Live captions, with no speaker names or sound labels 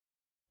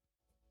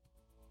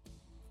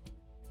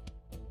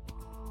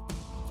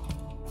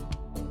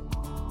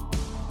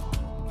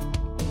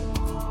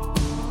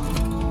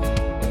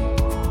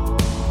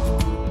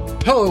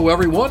Hello,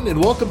 everyone,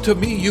 and welcome to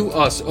Me, You,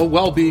 Us, a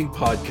well-being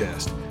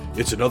podcast.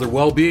 It's another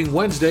Well-Being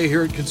Wednesday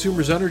here at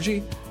Consumers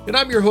Energy, and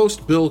I'm your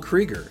host, Bill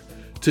Krieger.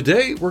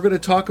 Today, we're going to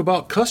talk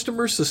about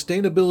customer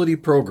sustainability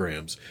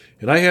programs,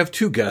 and I have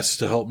two guests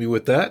to help me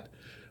with that.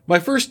 My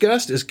first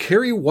guest is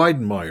Carrie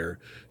Weidenmeyer.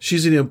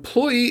 She's an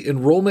Employee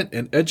Enrollment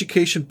and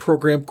Education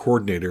Program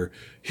Coordinator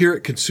here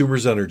at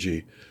Consumers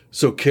Energy.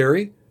 So,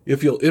 Carrie,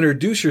 if you'll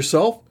introduce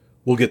yourself,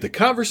 we'll get the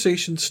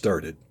conversation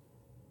started.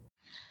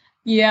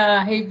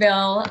 Yeah. Hey,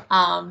 Bill.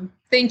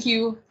 Thank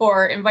you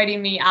for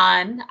inviting me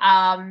on.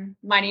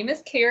 My name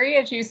is Carrie.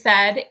 As you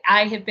said,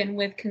 I have been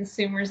with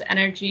Consumers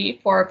Energy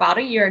for about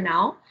a year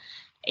now,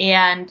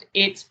 and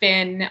it's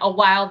been a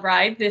wild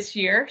ride this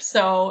year.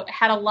 So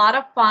had a lot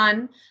of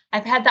fun.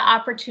 I've had the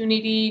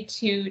opportunity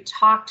to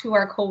talk to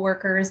our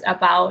coworkers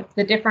about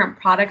the different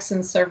products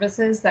and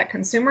services that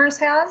Consumers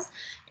has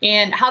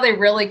and how they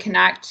really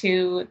connect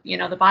to,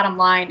 the bottom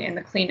line in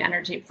the clean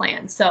energy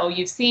plan. So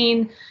you've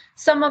seen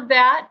some of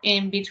that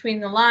in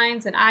Between the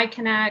Lines and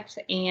iConnect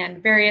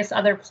and various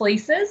other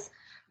places,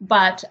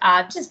 but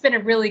just been a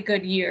really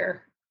good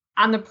year.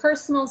 On the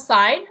personal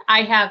side,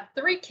 I have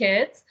 3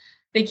 kids.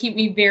 They keep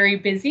me very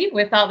busy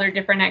with all their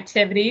different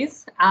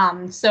activities.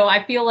 So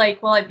I feel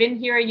like, I've been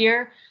here a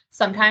year.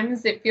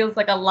 Sometimes it feels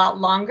like a lot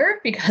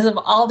longer because of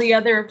all the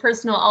other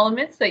personal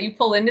elements that you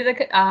pull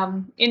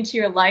into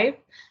your life.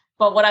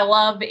 But what I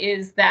love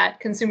is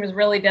that Consumers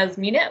really does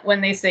mean it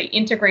when they say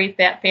integrate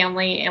that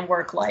family and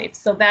work life.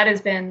 So that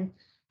has been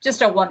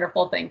just a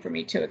wonderful thing for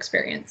me to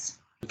experience.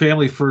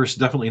 Family first,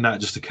 definitely not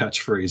just a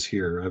catchphrase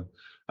here.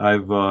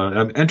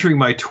 I'm entering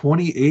my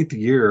 28th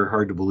year,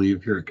 hard to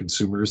believe, here at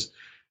Consumers,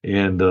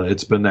 and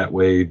it's been that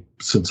way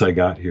since I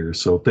got here.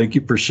 So thank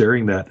you for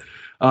sharing that.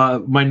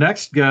 My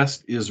next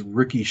guest is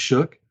Ricky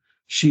Shook.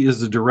 She is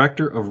the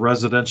Director of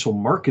Residential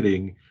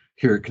Marketing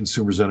here at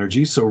Consumers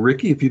Energy. So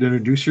Ricky, if you'd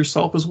introduce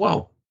yourself as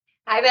well.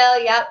 Hi,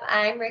 Bill. Yep,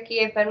 I'm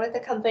Ricky. I've been with the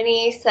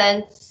company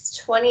since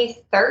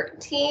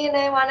 2013,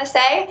 I want to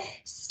say.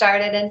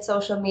 Started in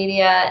social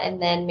media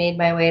and then made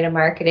my way to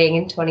marketing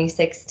in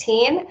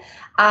 2016.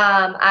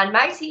 On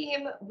my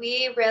team,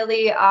 we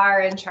really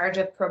are in charge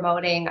of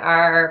promoting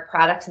our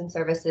products and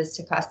services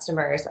to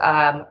customers,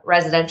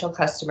 residential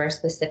customers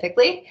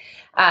specifically.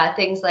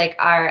 Things like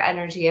our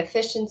energy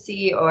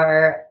efficiency,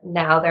 or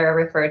now they're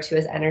referred to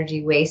as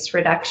energy waste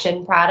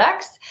reduction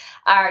products,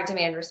 our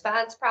demand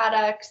response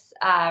products,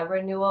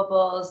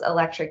 renewables,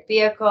 electric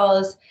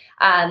vehicles,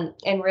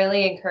 and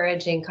really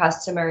encouraging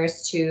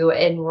customers to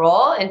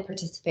enroll and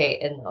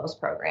participate in those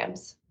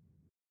programs.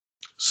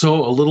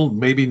 So a little,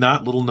 maybe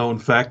not little known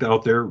fact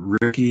out there,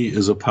 Ricky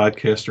is a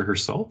podcaster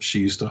herself. She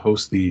used to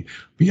host the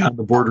Beyond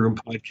the Boardroom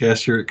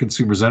podcast here at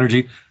Consumers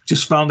Energy.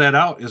 Just found that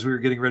out as we were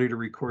getting ready to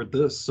record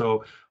this.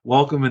 So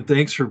welcome and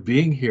thanks for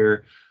being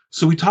here.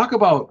 So we talk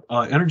about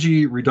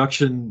energy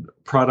reduction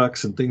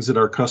products and things that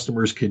our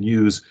customers can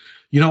use.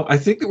 I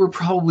think that we're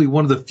probably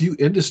one of the few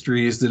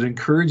industries that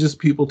encourages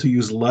people to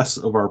use less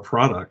of our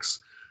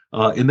products.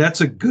 And that's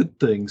a good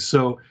thing.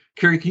 So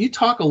Carrie, can you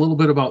talk a little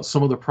bit about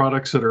some of the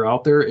products that are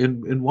out there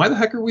and why the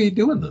heck are we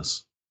doing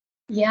this?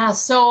 Yeah,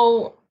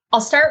 so I'll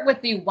start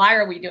with the why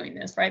are we doing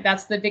this, right?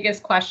 That's the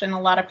biggest question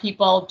a lot of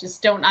people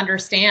just don't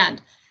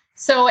understand.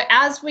 So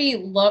as we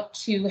look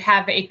to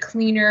have a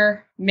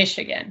cleaner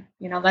Michigan,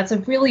 that's a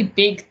really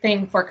big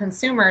thing for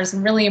consumers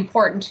and really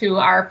important to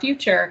our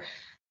future.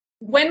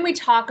 When we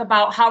talk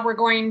about how we're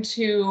going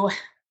to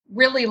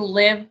really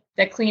live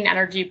the clean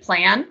energy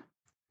plan,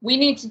 we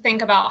need to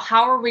think about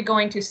how are we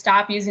going to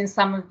stop using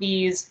some of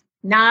these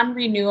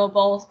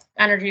non-renewable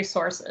energy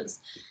sources.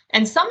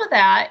 And some of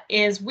that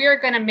is we're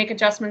going to make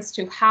adjustments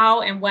to how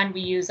and when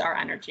we use our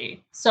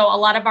energy. So a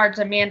lot of our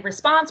demand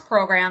response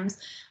programs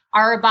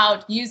are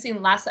about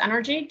using less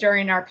energy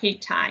during our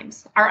peak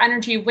times. Our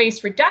energy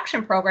waste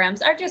reduction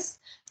programs are just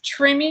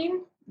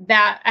trimming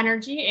that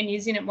energy and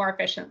using it more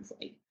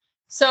efficiently.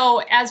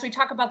 So as we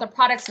talk about the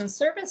products and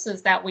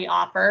services that we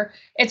offer,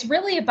 it's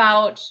really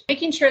about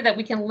making sure that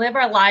we can live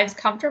our lives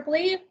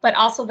comfortably, but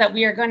also that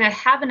we are going to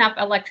have enough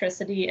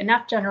electricity,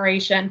 enough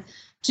generation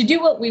to do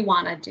what we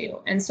want to do.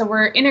 And so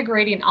we're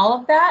integrating all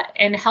of that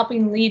and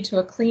helping lead to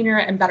a cleaner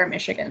and better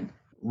Michigan.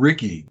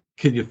 Ricky,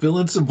 can you fill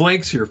in some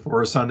blanks here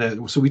for us on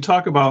that? So we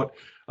talk about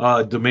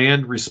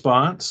demand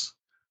response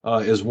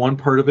as one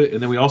part of it,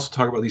 and then we also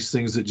talk about these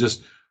things that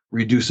just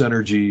reduce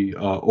energy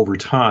over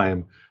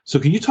time. So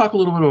can you talk a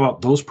little bit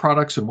about those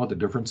products and what the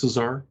differences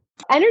are?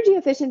 Energy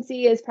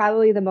efficiency is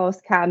probably the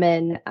most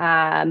common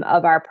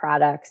of our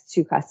products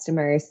to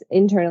customers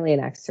internally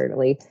and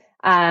externally.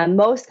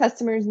 Most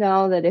customers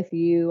know that if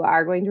you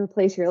are going to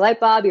replace your light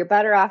bulb, you're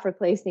better off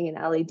replacing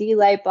an LED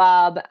light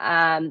bulb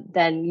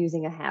than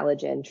using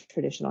a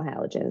traditional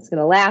halogen. It's going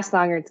to last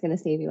longer. It's going to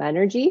save you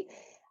energy,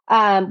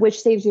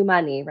 which saves you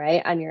money,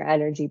 right, on your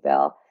energy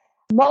bill.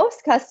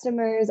 Most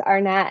customers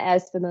are not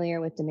as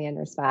familiar with demand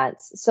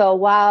response. So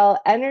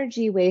while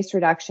energy waste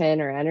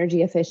reduction or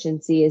energy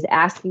efficiency is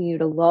asking you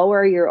to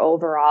lower your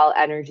overall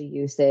energy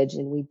usage,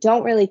 and we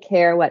don't really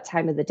care what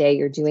time of the day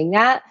you're doing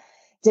that,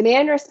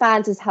 demand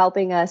response is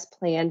helping us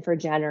plan for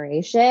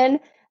generation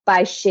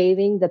by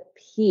shaving the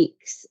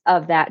peaks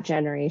of that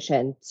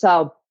generation.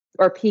 So,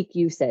 or peak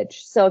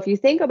usage. So if you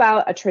think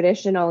about a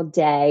traditional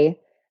day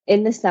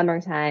in the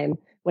summertime,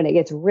 when it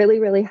gets really,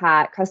 really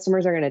hot,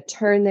 customers are going to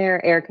turn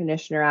their air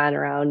conditioner on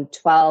around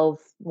 12,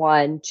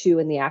 1, 2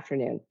 in the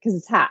afternoon because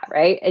it's hot,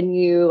 right? And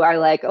you are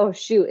like, oh,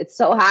 shoot, it's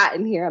so hot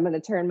in here. I'm going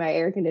to turn my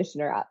air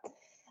conditioner up.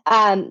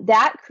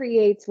 That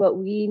creates what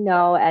we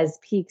know as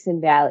peaks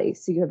and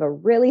valleys. So you have a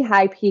really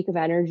high peak of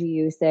energy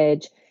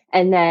usage.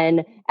 And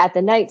then at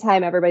the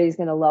nighttime, everybody's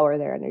going to lower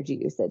their energy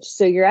usage.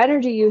 So your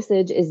energy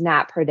usage is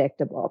not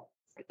predictable.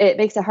 It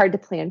makes it hard to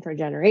plan for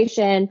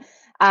generation.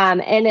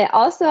 And it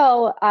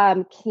also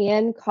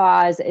can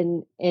cause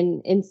in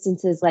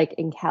instances like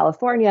in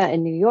California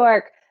and New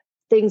York,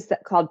 things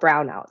that called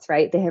brownouts,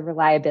 right? They have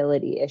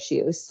reliability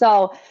issues.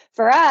 So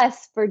for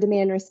us, for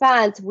demand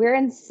response, we're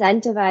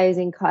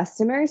incentivizing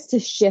customers to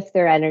shift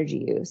their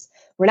energy use.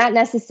 We're not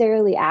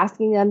necessarily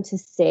asking them to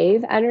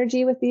save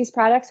energy with these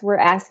products. We're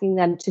asking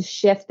them to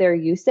shift their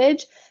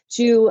usage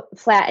to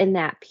flatten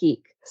that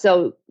peak.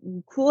 So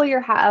cool your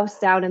house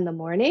down in the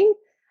morning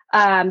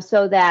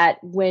so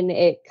that when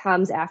it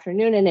comes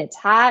afternoon and it's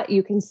hot,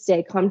 you can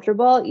stay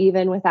comfortable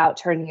even without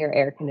turning your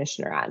air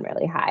conditioner on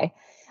really high.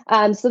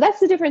 So that's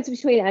the difference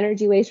between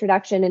energy waste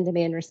reduction and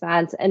demand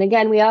response. And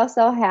again, we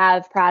also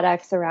have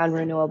products around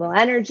renewable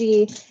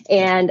energy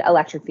and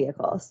electric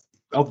vehicles.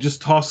 I'll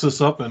just toss this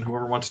up, and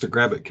whoever wants to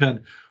grab it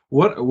can.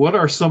 What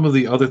are some of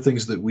the other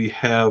things that we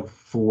have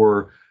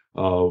for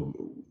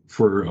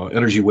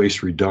energy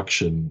waste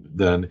reduction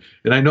then?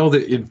 And I know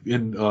that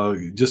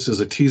in just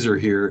as a teaser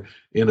here,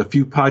 in a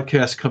few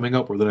podcasts coming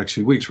up over the next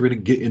few weeks, we're going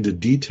to get into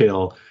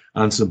detail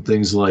on some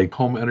things like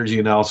home energy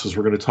analysis.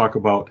 We're going to talk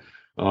about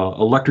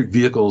electric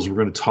vehicles. We're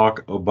going to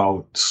talk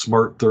about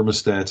smart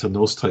thermostats and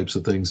those types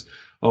of things.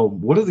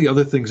 What are the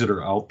other things that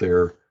are out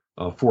there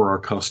for our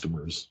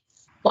customers?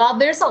 Well,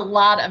 there's a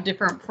lot of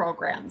different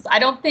programs. I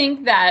don't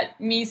think that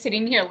me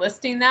sitting here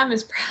listing them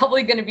is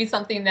probably going to be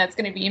something that's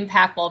going to be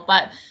impactful,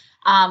 but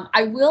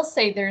I will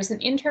say there's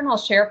an internal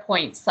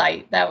SharePoint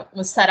site that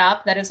was set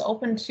up that is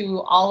open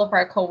to all of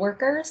our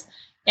coworkers.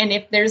 And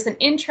if there's an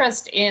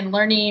interest in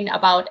learning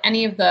about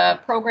any of the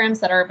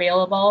programs that are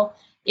available,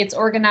 it's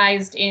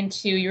organized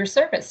into your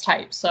service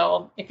type.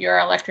 So if you're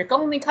an electric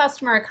only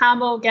customer, a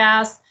combo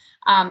gas,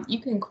 you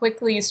can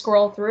quickly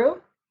scroll through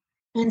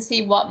and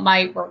see what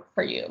might work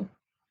for you.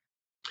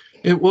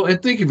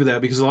 And thank you for that,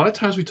 because a lot of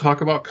times we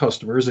talk about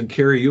customers, and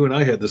Carrie, you and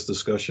I had this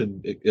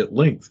discussion at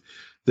length,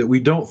 that we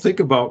don't think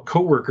about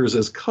coworkers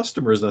as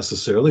customers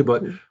necessarily,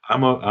 but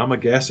I'm a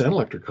gas and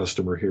electric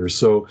customer here.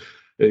 So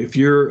if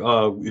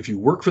you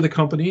work for the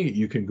company,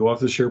 you can go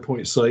off the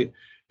SharePoint site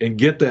and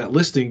get that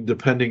listing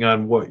depending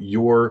on what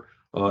your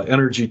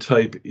energy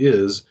type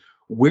is.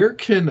 Where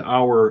can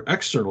our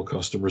external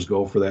customers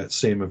go for that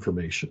same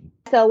information?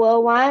 So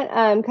we'll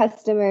want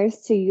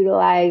customers to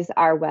utilize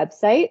our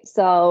website.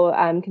 So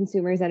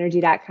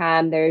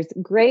consumersenergy.com. There's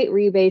great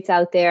rebates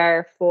out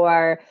there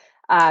for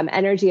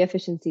energy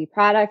efficiency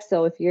products.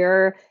 So if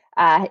you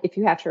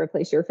have to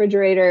replace your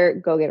refrigerator,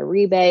 go get a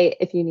rebate.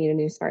 If you need a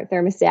new smart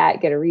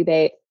thermostat, get a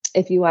rebate.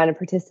 If you want to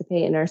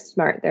participate in our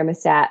smart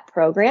thermostat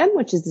program,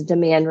 which is a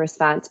demand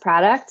response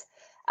product,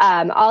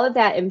 all of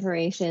that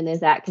information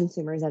is at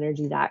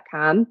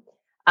consumersenergy.com.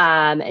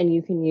 And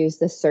you can use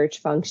the search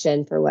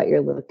function for what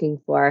you're looking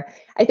for.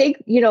 I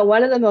think,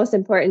 one of the most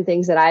important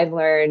things that I've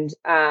learned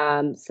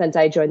since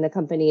I joined the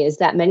company is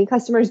that many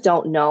customers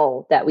don't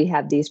know that we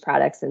have these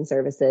products and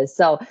services.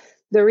 So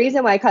the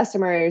reason why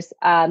customers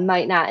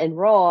might not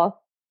enroll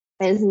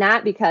is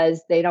not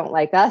because they don't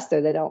like us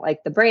or they don't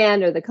like the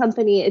brand or the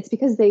company. It's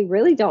because they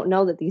really don't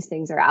know that these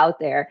things are out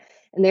there.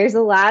 And there's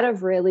a lot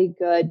of really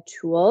good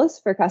tools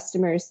for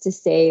customers to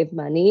save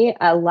money,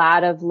 a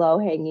lot of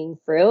low-hanging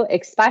fruit,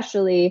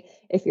 especially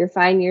if you're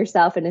finding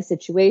yourself in a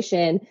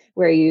situation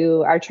where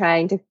you are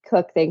trying to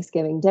cook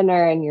Thanksgiving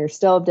dinner and your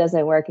stove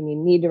doesn't work and you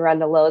need to run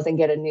to Lowe's and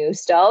get a new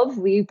stove.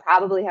 We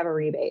probably have a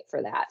rebate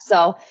for that.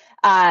 So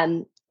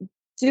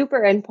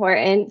super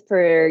important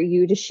for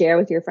you to share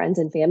with your friends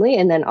and family,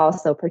 and then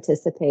also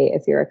participate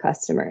if you're a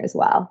customer as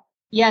well.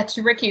 Yeah,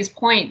 to Ricky's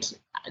point,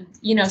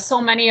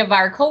 so many of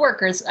our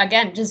coworkers,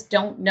 again, just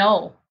don't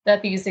know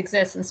that these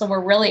exist. And so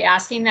we're really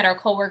asking that our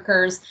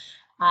coworkers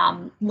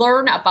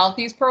learn about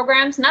these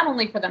programs, not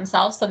only for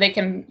themselves, so they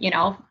can,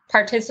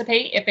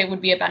 participate if it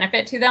would be a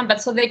benefit to them,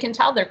 but so they can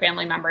tell their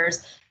family members.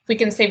 If we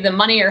can save them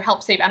money or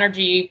help save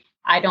energy,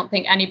 I don't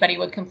think anybody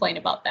would complain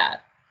about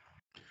that.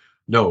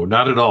 No,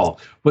 not at all.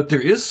 But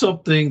there is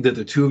something that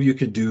the two of you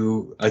can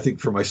do, I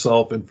think, for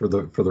myself and for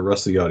the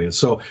rest of the audience.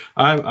 So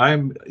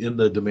I'm in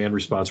the demand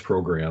response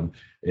program,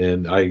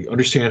 and I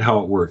understand how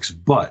it works.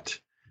 But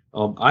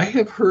I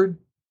have heard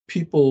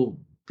people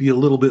be a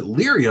little bit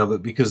leery of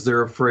it because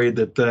they're afraid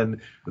that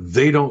then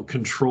they don't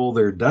control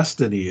their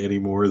destiny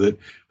anymore, that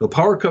the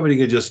power company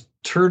can just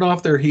turn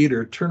off their heat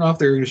or turn off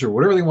their air or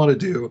whatever they want to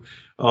do,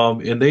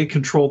 and they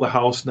control the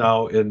house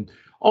now, and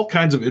all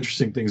kinds of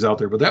interesting things out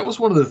there. But that was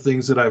one of the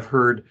things that I've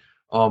heard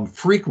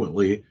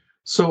frequently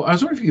So I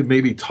was wondering if you could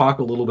maybe talk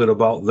a little bit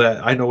about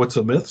that. I know it's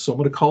a myth, so I'm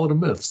going to call it a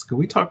myth. Can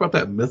we talk about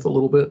that myth a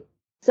little bit?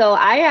 So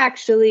I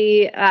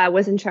actually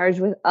was in charge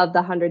of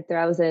the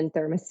 100,000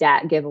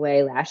 thermostat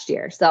giveaway last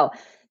year. So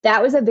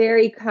that was a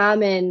very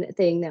common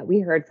thing that we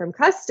heard from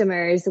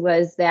customers,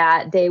 was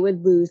that they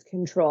would lose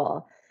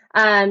control.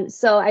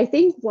 So I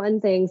think one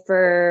thing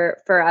for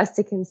us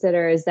to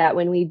consider is that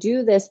when we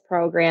do this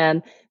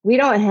program, we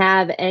don't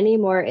have any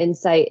more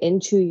insight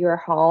into your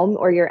home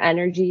or your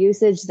energy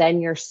usage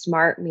than your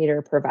smart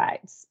meter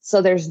provides.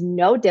 So there's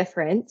no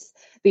difference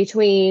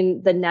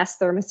between the Nest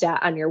thermostat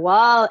on your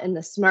wall and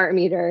the smart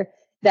meter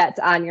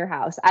that's on your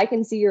house. I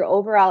can see your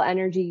overall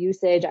energy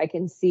usage. I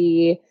can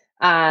see,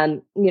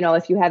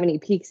 if you have any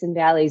peaks and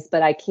valleys,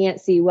 but I can't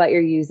see what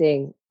you're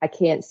using. I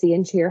can't see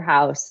into your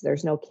house.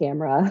 There's no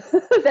camera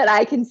that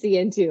I can see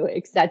into,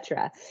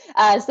 etc.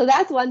 So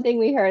that's one thing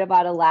we heard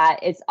about a lot.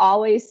 It's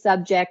always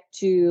subject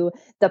to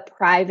the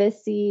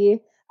privacy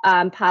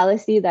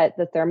policy that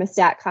the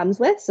thermostat comes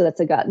with. So that's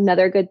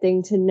another good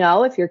thing to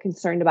know if you're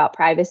concerned about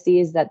privacy,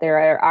 is that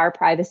there are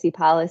privacy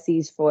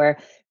policies for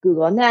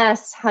Google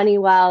Nest,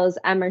 Honeywell's,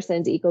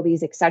 Emerson's,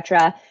 Ecobee's,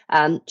 etc.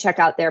 Check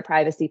out their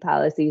privacy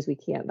policies. We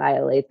can't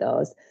violate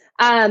those.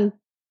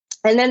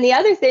 And then the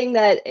other thing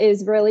that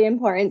is really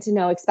important to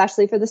know,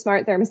 especially for the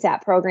Smart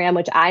Thermostat program,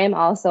 which I am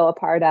also a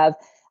part of,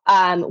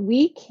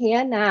 we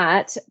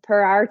cannot, per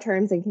our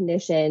terms and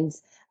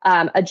conditions,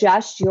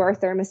 adjust your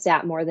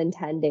thermostat more than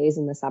 10 days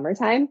in the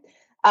summertime.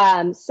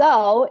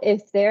 So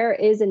if there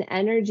is an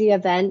energy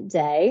event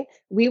day,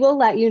 we will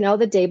let you know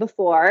the day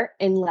before,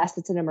 unless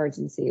it's an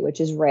emergency,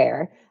 which is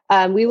rare.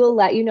 We will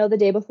let you know the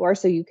day before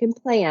so you can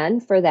plan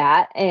for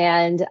that.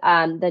 And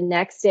the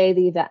next day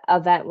the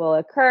event will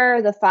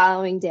occur. The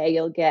following day,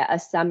 you'll get a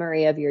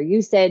summary of your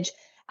usage.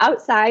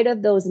 Outside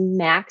of those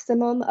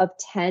maximum of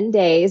 10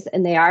 days,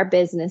 and they are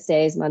business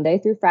days, Monday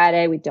through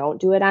Friday, we don't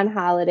do it on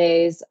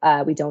holidays.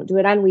 We don't do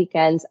it on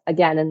weekends,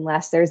 again,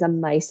 unless there's a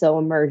MISO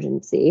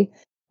emergency.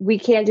 We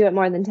can't do it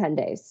more than 10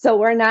 days. So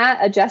we're not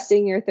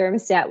adjusting your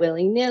thermostat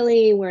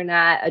willy-nilly. We're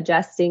not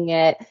adjusting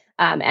it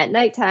at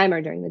nighttime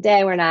or during the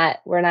day. We're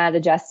not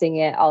adjusting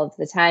it all of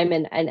the time.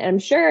 And I'm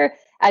sure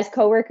as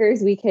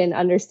coworkers, we can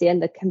understand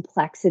the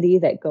complexity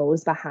that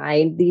goes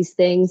behind these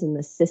things, and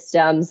the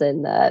systems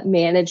and the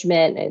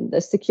management and the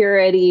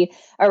security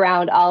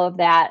around all of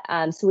that.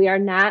 So we are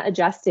not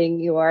adjusting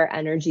your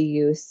energy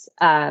use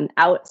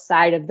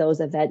outside of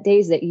those event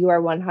days that you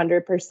are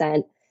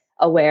 100%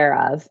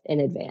 aware of in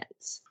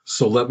advance.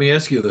 So let me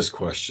ask you this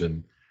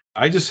question.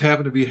 I just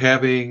happen to be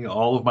having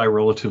all of my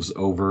relatives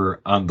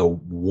over on the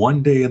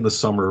one day in the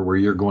summer where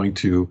you're going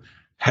to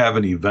have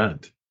an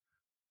event.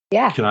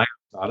 Yeah. Can I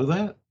opt out of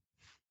that?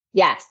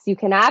 Yes, you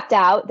can opt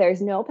out.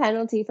 There's no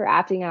penalty for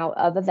opting out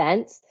of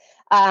events.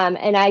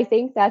 And I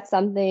think that's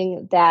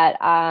something that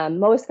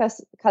most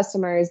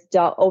customers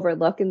don't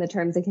overlook in the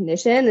terms and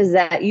conditions, is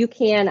that you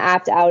can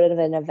opt out of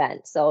an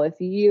event. So if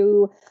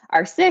you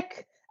are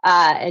sick,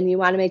 and you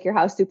want to make your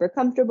house super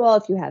comfortable,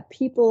 if you have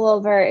people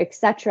over,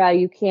 etc.,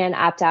 you can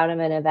opt out of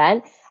an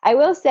event. I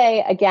will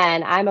say,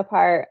 again, I'm a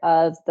part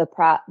of the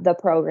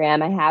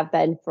program. I have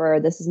been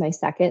this is my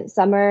second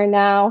summer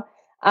now.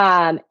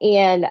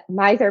 And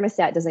my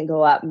thermostat doesn't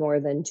go up more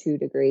than 2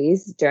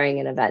 degrees during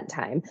an event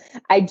time.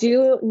 I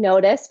do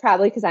notice,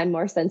 probably because I'm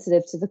more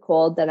sensitive to the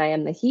cold than I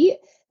am the heat,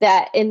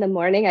 that in the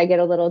morning I get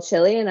a little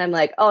chilly and I'm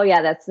like, oh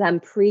yeah, that's them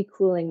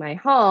pre-cooling my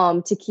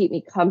home to keep me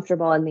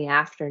comfortable in the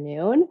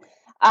afternoon.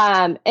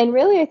 And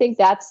really, I think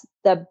that's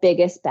the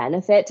biggest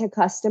benefit to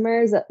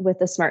customers with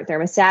the Smart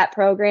Thermostat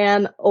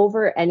program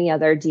over any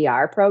other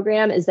DR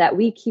program, is that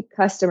we keep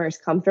customers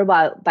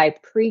comfortable by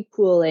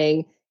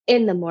pre-cooling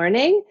in the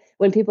morning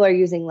when people are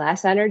using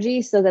less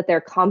energy, so that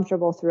they're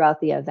comfortable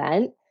throughout the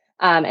event.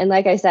 And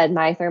like I said,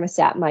 my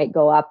thermostat might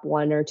go up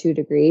 1 or 2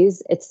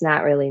 degrees. It's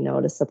not really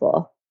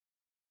noticeable.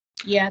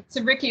 Yeah,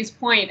 to Ricky's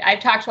point,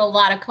 I've talked to a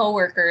lot of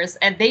coworkers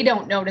and they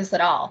don't notice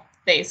at all.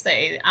 They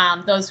say,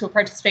 those who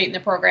participate in the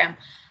program.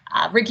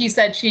 Ricky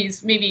said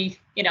she's maybe,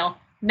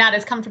 not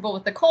as comfortable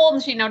with the cold,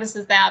 and she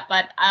notices that,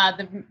 but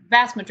the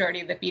vast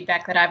majority of the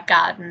feedback that I've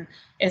gotten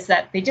is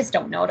that they just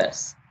don't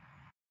notice.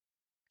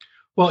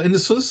 Well, so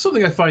this is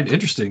something I find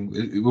interesting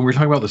when we're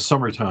talking about the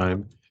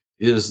summertime,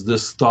 is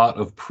this thought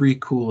of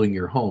pre-cooling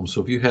your home.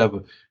 So if you have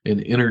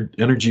an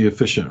energy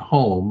efficient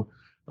home,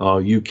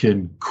 you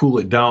can cool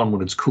it down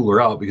when it's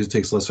cooler out, because it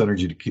takes less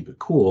energy to keep it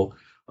cool.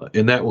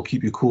 And that will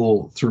keep you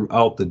cool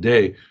throughout the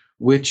day,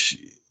 which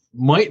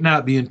might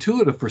not be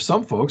intuitive for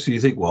some folks. So you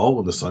think, well,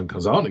 when the sun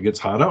comes out and it gets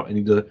hot out, I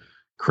need to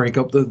crank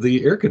up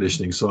the air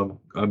conditioning so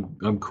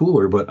I'm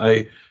cooler. But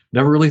I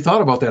never really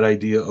thought about that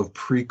idea of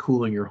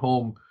pre-cooling your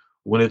home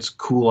when it's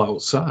cool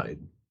outside.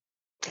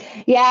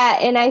 Yeah,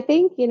 and I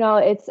think,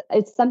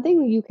 it's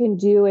something you can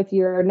do if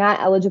you're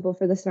not eligible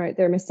for the Smart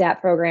Thermostat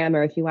program,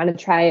 or if you want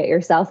to try it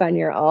yourself on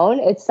your own.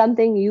 It's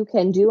something you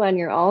can do on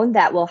your own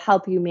that will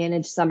help you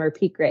manage summer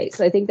peak rate.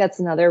 So I think that's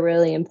another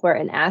really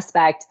important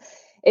aspect,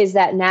 is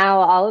that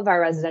now all of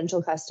our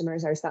residential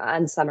customers are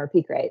on summer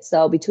peak rate.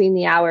 So between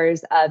the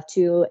hours of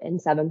 2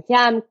 and 7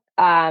 p.m.,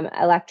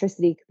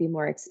 electricity could be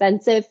more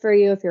expensive for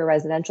you if you're a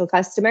residential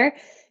customer.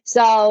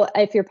 So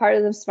if you're part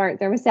of the Smart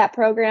Thermostat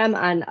program,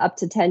 on up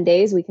to 10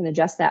 days, we can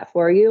adjust that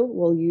for you.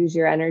 We'll use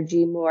your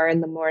energy more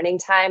in the morning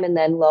time and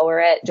then lower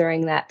it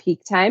during that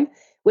peak time,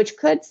 which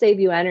could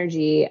save you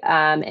energy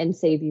and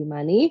save you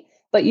money.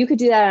 But you could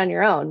do that on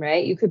your own,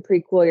 right? You could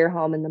pre-cool your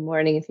home in the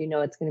morning if you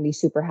know it's going to be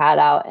super hot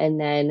out, and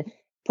then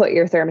put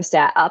your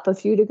thermostat up a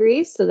few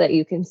degrees so that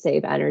you can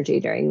save energy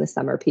during the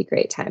summer peak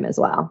rate time as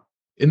well.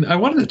 And I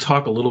wanted to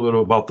talk a little bit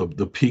about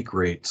the peak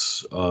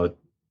rates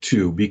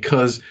too,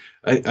 because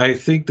I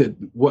think that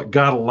what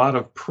got a lot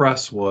of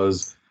press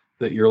was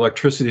that your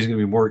electricity is going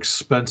to be more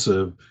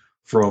expensive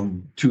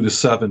from 2 to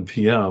 7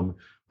 p.m.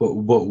 But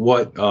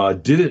what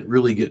didn't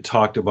really get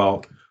talked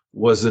about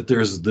was that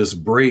there's this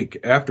break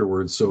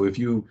afterwards. So if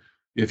you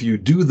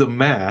do the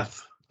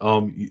math,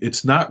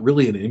 it's not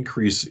really an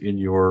increase in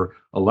your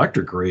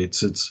electric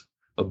rates. It's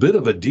a bit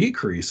of a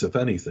decrease, if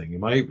anything.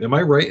 Am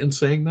I right in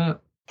saying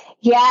that?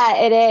 Yeah,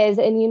 it is.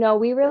 And,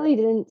 we really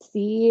didn't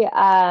see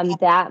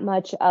that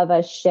much of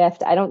a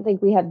shift. I don't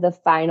think we have the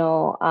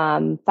final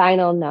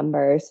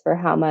numbers for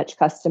how much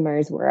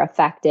customers were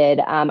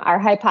affected. Our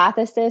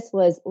hypothesis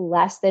was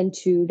less than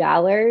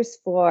 $2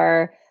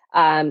 for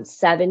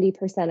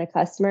 70% of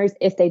customers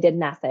if they did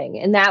nothing.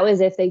 And that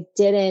was if they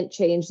didn't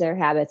change their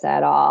habits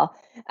at all,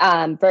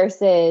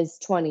 versus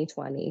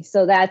 2020.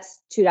 So that's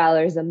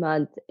 $2 a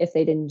month if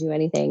they didn't do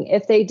anything.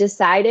 If they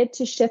decided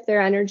to shift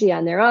their energy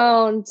on their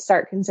own,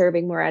 start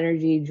conserving more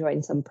energy,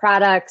 join some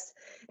products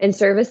and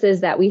services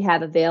that we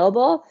have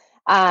available,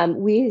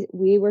 we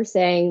were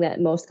saying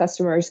that most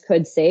customers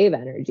could save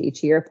energy,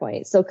 to your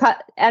point. So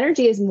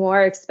energy is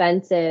more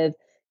expensive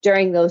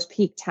during those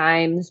peak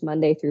times,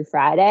 Monday through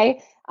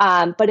Friday.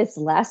 But it's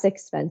less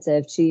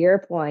expensive, to your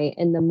point,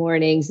 in the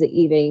mornings,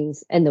 the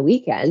evenings, and the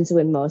weekends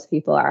when most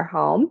people are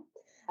home.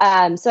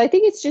 So I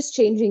think it's just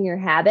changing your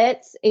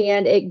habits,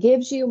 and it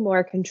gives you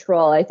more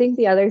control. I think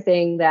the other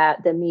thing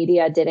that the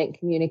media didn't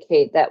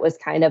communicate that was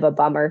kind of a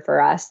bummer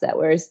for us, that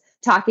was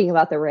talking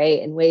about the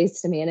rate and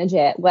ways to manage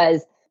it,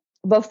 was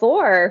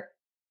before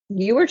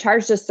you were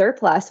charged a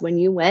surplus when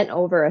you went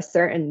over a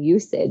certain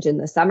usage in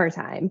the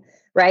summertime.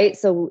 Right.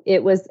 So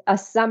it was a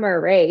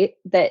summer rate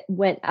that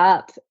went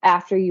up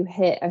after you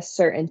hit a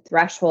certain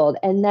threshold.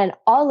 And then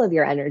all of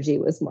your energy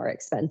was more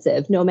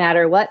expensive, no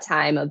matter what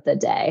time of the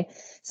day.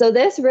 So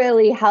this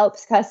really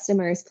helps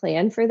customers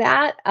plan for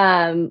that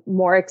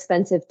more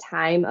expensive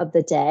time of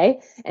the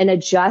day and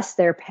adjust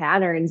their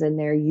patterns and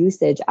their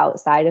usage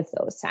outside of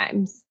those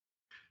times.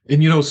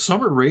 And,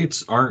 summer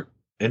rates aren't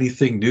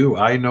anything new.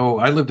 I know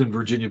I lived in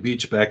Virginia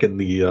Beach back in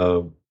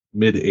the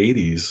mid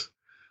 80s.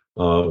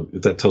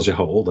 If that tells you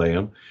how old I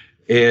am.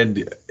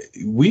 And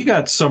we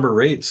got summer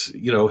rates,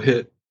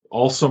 hit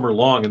all summer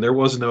long, and there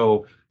was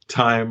no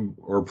time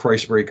or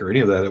price break or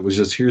any of that. It was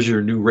just, here's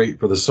your new rate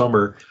for the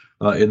summer.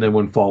 And then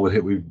when fall would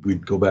hit,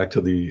 we'd go back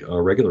to the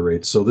regular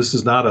rates. So this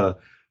is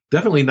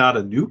definitely not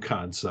a new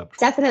concept.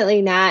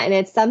 Definitely not. And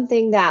it's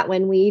something that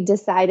when we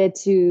decided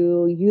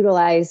to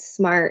utilize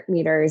smart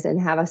meters and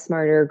have a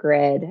smarter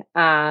grid,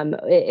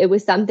 it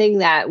was something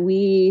that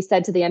we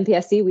said to the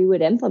MPSC we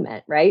would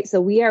implement, right?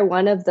 So we are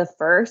one of the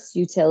first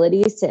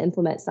utilities to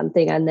implement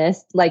something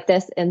like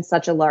this in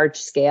such a large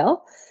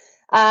scale.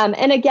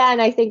 And again,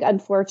 I think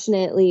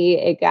unfortunately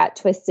it got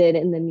twisted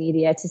in the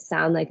media to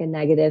sound like a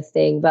negative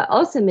thing, but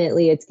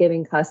ultimately it's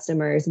giving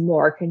customers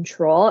more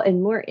control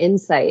and more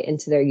insight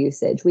into their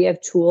usage. We have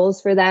tools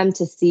for them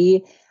to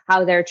see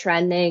how they're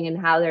trending and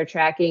how they're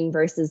tracking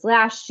versus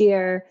last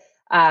year.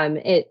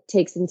 It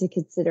takes into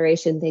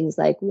consideration things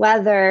like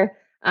weather.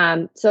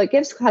 So it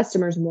gives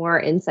customers more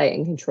insight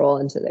and control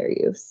into their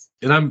use.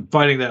 And I'm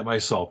finding that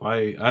myself.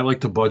 I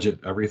like to budget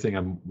everything.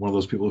 I'm one of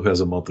those people who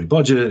has a monthly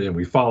budget and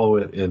we follow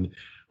it. And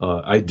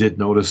I did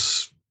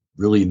notice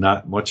really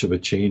not much of a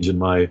change in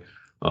my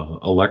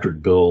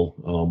electric bill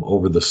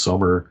over the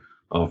summer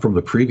from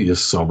the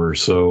previous summer.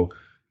 So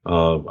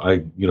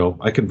I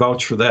can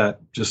vouch for that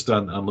just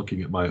on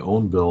looking at my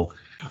own bill.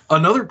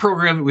 Another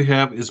program that we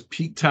have is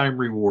Peak Time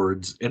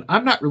Rewards, and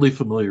I'm not really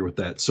familiar with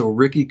that. So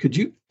Ricky, could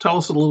you tell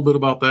us a little bit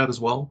about that as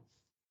well?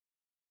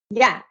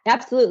 Yeah,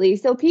 absolutely.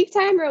 So Peak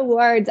Time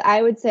Rewards,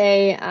 I would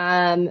say,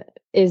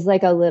 is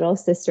like a little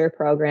sister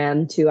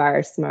program to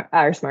our smart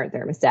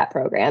thermostat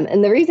program.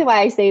 And the reason why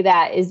I say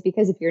that is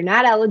because if you're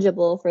not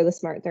eligible for the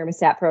smart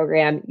thermostat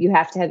program, you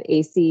have to have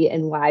AC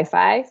and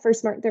Wi-Fi for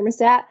smart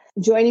thermostat.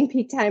 Joining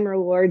Peak Time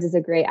Rewards is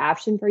a great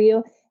option for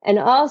you. And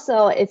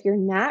also, if you're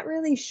not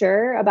really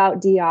sure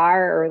about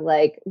DR or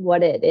like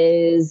what it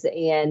is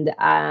and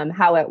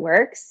how it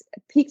works,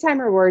 Peak Time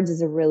Rewards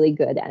is a really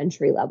good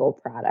entry level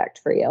product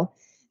for you.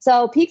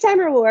 So Peak Time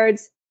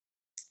Rewards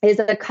is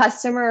a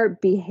customer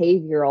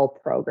behavioral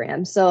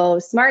program. So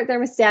Smart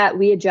Thermostat,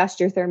 we adjust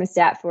your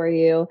thermostat for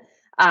you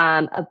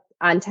on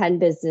 10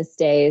 business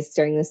days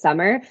during the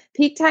summer.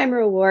 Peak Time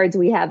Rewards,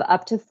 we have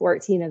up to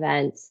 14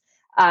 events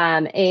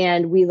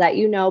And we let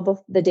you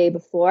know the day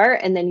before,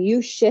 and then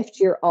you shift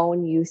your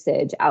own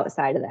usage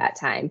outside of that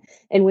time.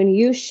 And when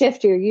you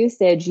shift your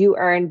usage, you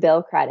earn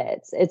bill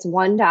credits. It's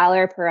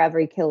 $1 per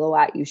every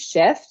kilowatt you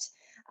shift.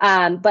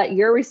 But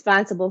you're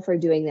responsible for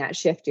doing that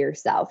shift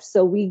yourself.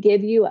 So we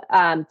give you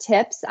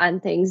tips on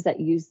things that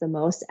use the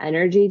most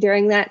energy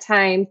during that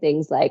time,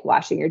 things like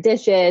washing your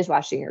dishes,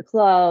 washing your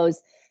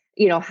clothes,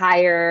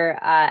 higher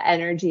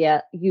energy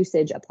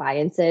usage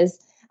appliances.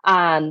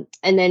 And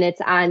then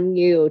it's on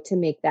you to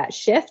make that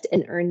shift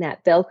and earn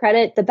that bill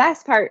credit. The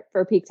best part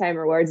for Peak Time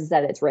Rewards is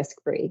that it's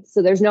risk-free.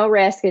 So there's no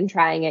risk in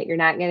trying it. You're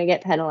not going to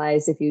get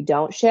penalized if you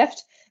don't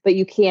shift, but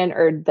you can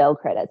earn bill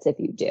credits if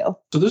you do.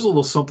 So there's a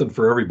little something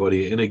for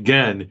everybody. And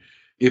again,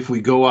 if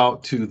we go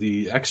out to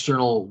the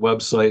external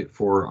website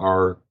for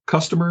our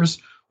customers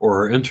or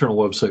our internal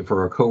website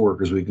for our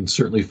coworkers, we can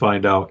certainly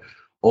find out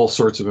all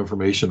sorts of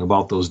information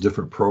about those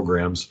different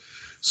programs.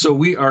 So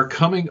we are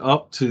coming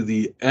up to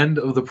the end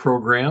of the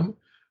program.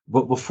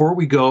 But before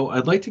we go,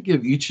 I'd like to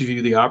give each of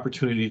you the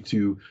opportunity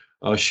to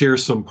share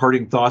some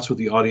parting thoughts with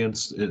the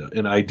audience,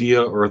 an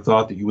idea or a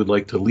thought that you would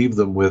like to leave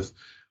them with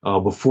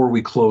before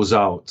we close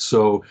out.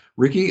 So,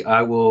 Ricky,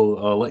 I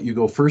will let you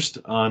go first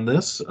on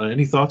this.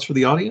 Any thoughts for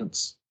the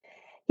audience?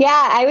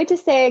 Yeah, I would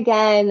just say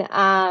again,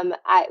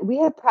 we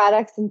have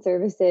products and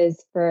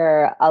services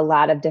for a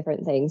lot of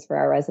different things for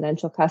our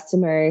residential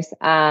customers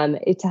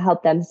to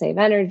help them save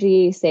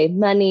energy, save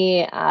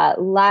money,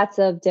 lots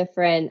of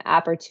different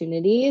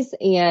opportunities.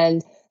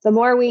 And the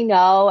more we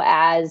know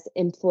as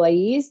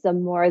employees, the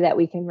more that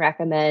we can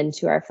recommend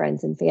to our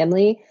friends and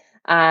family.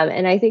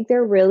 And I think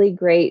they're really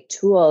great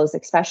tools,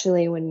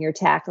 especially when you're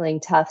tackling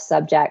tough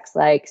subjects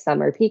like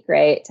summer peak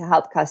rate to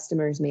help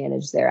customers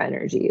manage their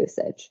energy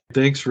usage.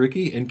 Thanks,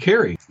 Ricky. And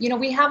Carrie.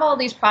 We have all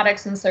these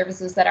products and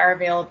services that are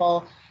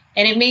available,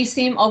 and it may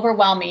seem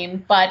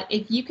overwhelming, but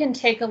if you can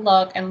take a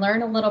look and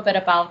learn a little bit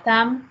about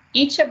them,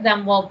 each of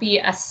them will be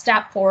a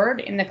step forward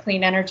in the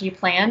clean energy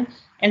plan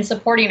and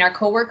supporting our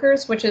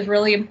coworkers, which is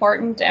really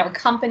important, our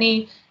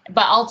company,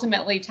 but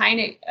ultimately tying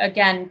it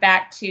again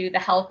back to the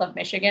health of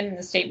Michigan and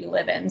the state we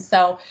live in.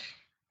 So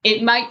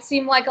it might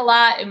seem like a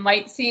lot, it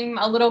might seem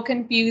a little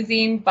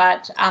confusing,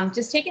 but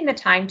just taking the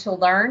time to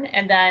learn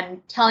and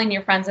then telling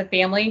your friends and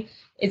family,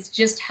 it's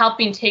just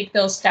helping take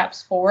those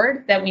steps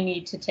forward that we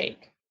need to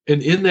take.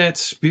 And in that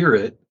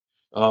spirit,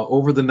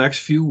 over the next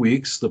few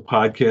weeks, the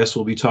podcast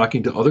will be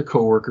talking to other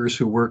coworkers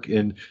who work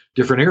in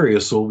different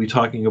areas. So we'll be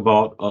talking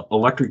about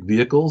electric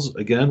vehicles.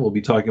 Again, we'll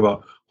be talking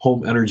about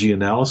home energy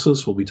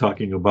analysis. We'll be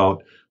talking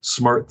about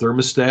smart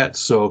thermostats.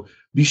 So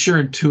be sure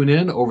and tune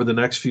in over the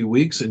next few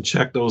weeks and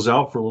check those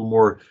out for a little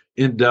more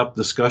in-depth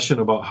discussion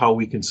about how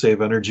we can save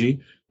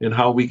energy and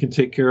how we can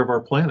take care of our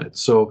planet.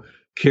 So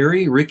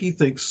Carrie, Ricky,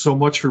 thanks so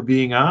much for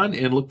being on,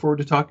 and look forward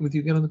to talking with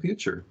you again in the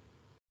future.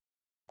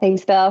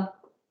 Thanks, Bill.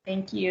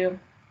 Thank you.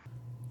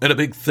 And a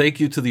big thank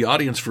you to the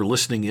audience for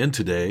listening in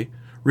today.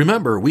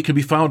 Remember, we can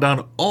be found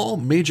on all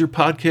major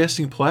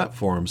podcasting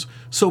platforms,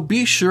 so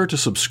be sure to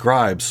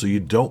subscribe so you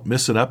don't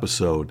miss an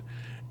episode.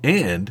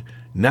 And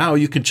now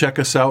you can check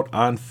us out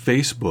on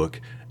Facebook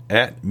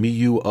at Me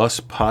You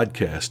Us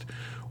Podcast,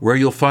 where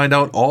you'll find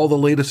out all the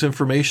latest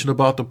information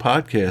about the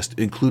podcast,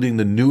 including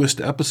the newest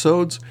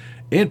episodes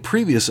and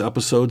previous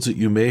episodes that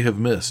you may have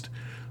missed.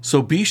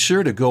 So be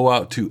sure to go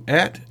out to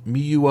at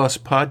Me You Us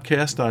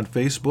Podcast on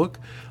Facebook,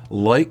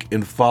 like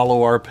and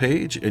follow our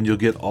page, and you'll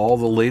get all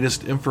the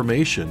latest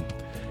information.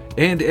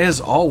 And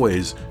as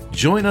always,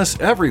 join us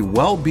every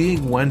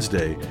Well-Being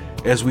Wednesday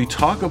as we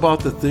talk about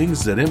the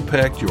things that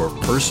impact your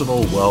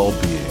personal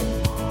well-being.